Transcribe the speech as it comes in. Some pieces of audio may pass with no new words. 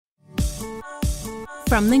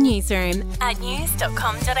From the newsroom at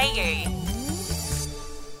news.com.au.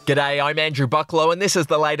 G'day, I'm Andrew Bucklow and this is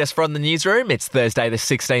the latest from the newsroom. It's Thursday the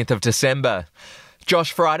 16th of December.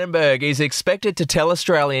 Josh Frydenberg is expected to tell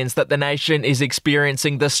Australians that the nation is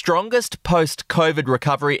experiencing the strongest post-COVID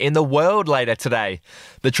recovery in the world later today.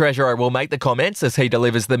 The Treasurer will make the comments as he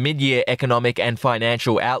delivers the mid-year economic and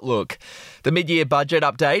financial outlook. The mid-year budget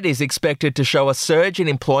update is expected to show a surge in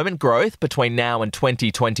employment growth between now and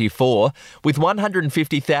 2024, with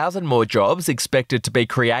 150,000 more jobs expected to be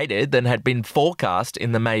created than had been forecast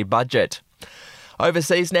in the May budget.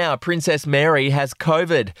 Overseas now, Princess Mary has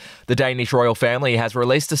COVID. The Danish royal family has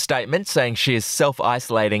released a statement saying she is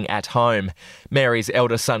self-isolating at home. Mary's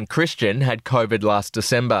elder son Christian had COVID last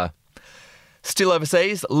December. Still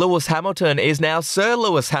overseas, Lewis Hamilton is now Sir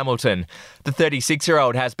Lewis Hamilton. The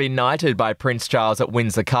 36-year-old has been knighted by Prince Charles at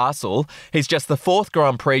Windsor Castle. He's just the fourth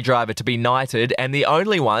Grand Prix driver to be knighted and the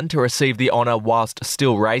only one to receive the honour whilst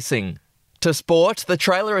still racing. To sport, the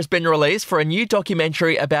trailer has been released for a new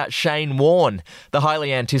documentary about Shane Warne. The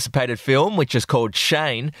highly anticipated film, which is called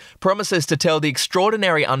Shane, promises to tell the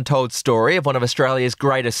extraordinary untold story of one of Australia's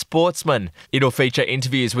greatest sportsmen. It'll feature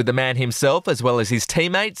interviews with the man himself, as well as his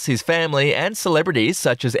teammates, his family, and celebrities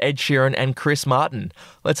such as Ed Sheeran and Chris Martin.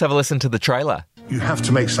 Let's have a listen to the trailer. You have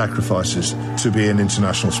to make sacrifices to be an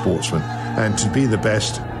international sportsman, and to be the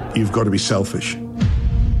best, you've got to be selfish.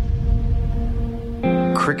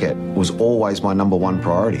 Cricket was always my number one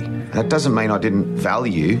priority. That doesn't mean I didn't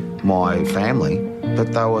value my family,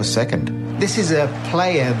 but they were second. This is a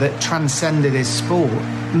player that transcended his sport,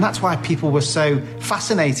 and that's why people were so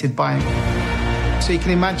fascinated by him. So you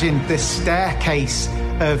can imagine the staircase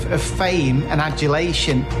of fame and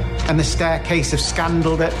adulation and the staircase of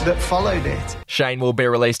scandal that followed it. Shane will be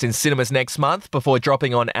released in cinemas next month before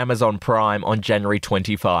dropping on Amazon Prime on January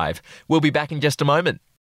 25. We'll be back in just a moment.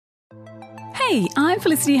 Hey, I'm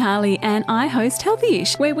Felicity Harley and I host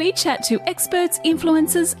Healthyish, where we chat to experts,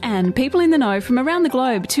 influencers and people in the know from around the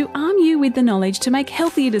globe to arm you with the knowledge to make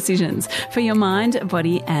healthier decisions for your mind,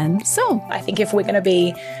 body and soul. I think if we're going to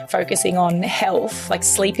be focusing on health, like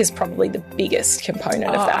sleep is probably the biggest component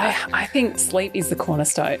of that. I think sleep is the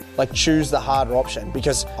cornerstone. Like choose the harder option,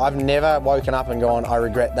 because I've never woken up and gone, I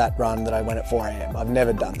regret that run that I went at 4 a.m. I've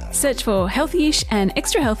never done that. Search for Healthyish and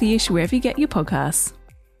Extra Healthyish wherever you get your podcasts.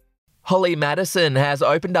 Holly Madison has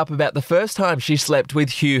opened up about the first time she slept with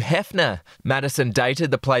Hugh Hefner. Madison dated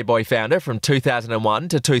the Playboy founder from 2001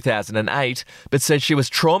 to 2008, but said she was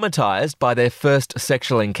traumatised by their first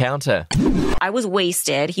sexual encounter. I was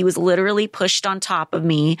wasted. He was literally pushed on top of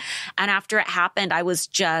me. And after it happened, I was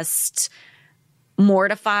just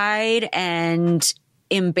mortified and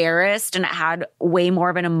embarrassed, and it had way more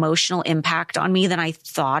of an emotional impact on me than I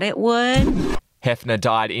thought it would. Hefner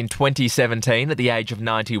died in 2017 at the age of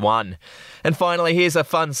 91. And finally, here's a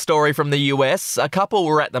fun story from the US. A couple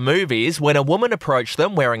were at the movies when a woman approached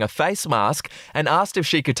them wearing a face mask and asked if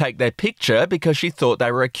she could take their picture because she thought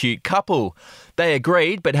they were a cute couple. They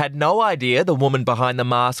agreed, but had no idea the woman behind the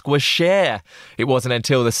mask was Cher. It wasn't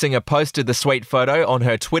until the singer posted the sweet photo on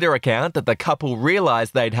her Twitter account that the couple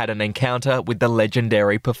realised they'd had an encounter with the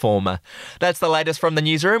legendary performer. That's the latest from the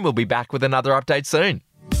newsroom. We'll be back with another update soon.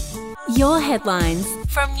 Your headlines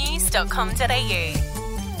from news.com.au.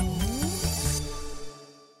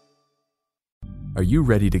 Are you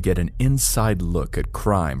ready to get an inside look at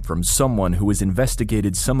crime from someone who has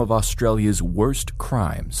investigated some of Australia's worst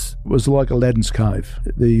crimes? It was like Aladdin's Cave.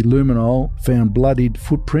 The luminol found bloodied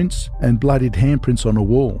footprints and bloodied handprints on a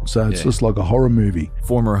wall, so it's just like a horror movie.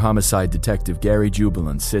 Former homicide detective Gary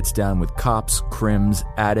Jubilant sits down with cops, crims,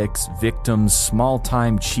 addicts, victims,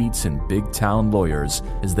 small-time cheats and big-town lawyers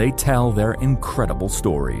as they tell their incredible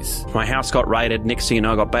stories. My house got raided. Next thing you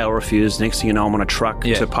know, I got bail refused. Next thing you know, I'm on a truck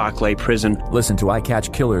to Parklea Prison. Listen to I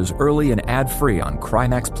Catch Killers early and ad-free on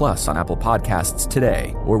Crimex Plus on Apple Podcasts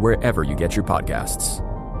today or wherever you get your podcasts.